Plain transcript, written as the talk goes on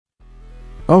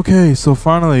Okay, so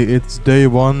finally it's day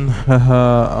one.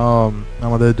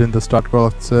 আমাদের দিনটা start করা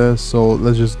লাগছে, so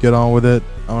let's just get on with it.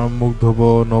 আমরা মুখ ধোবো,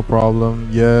 no problem.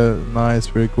 Yeah, nice,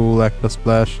 very cool. Acta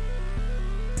splash.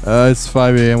 It's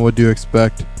 5 a.m. What do you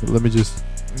expect? Let me just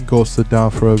go sit down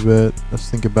for a bit. Let's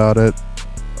think about it.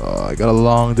 I got a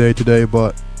long day today,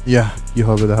 but yeah, you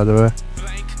hope it. I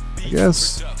guess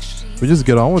we just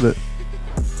get on with it.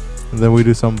 And then we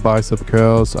do some bicep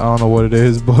curls. I don't know what it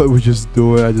is, but we just do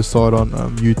it. I just saw it on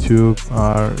YouTube,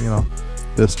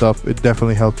 this stuff. It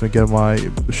definitely helps me get my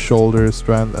shoulder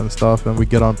strength and stuff. And we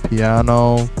get on piano.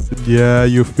 Yeah,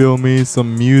 you feel me? Some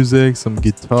music, some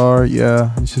guitar.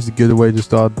 Yeah, it's just a good way to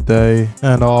start the day.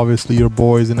 And obviously your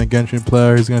boy is an Genshin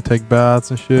player. He's gonna take baths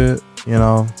and shit,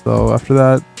 So after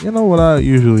that, you know what I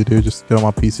usually do? Just get on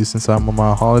my PC since I'm on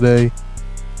my holiday.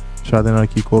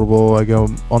 I go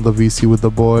on the VC with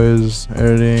the boys,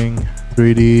 editing,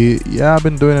 3D. Yeah, I've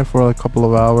been doing it for a couple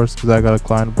of hours because I got a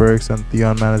client breaks and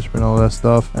Theon management, all that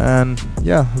stuff. And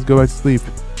yeah, let's go back to sleep.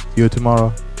 See you tomorrow.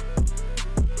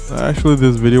 Actually,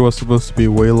 this video was supposed to be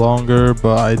way longer,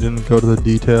 but I didn't go to the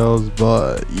details.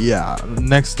 But yeah,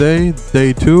 next day, day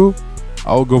 2,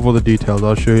 I'll go for the details.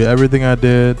 I'll show you everything I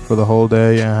did for the whole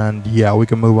day, and yeah, we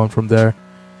can move on from there.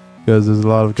 Because there's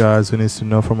a lot of guys who needs to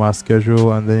know from my schedule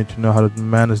and they need to know how to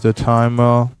manage their time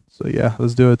well. So yeah,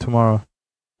 let's do it tomorrow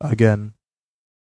again.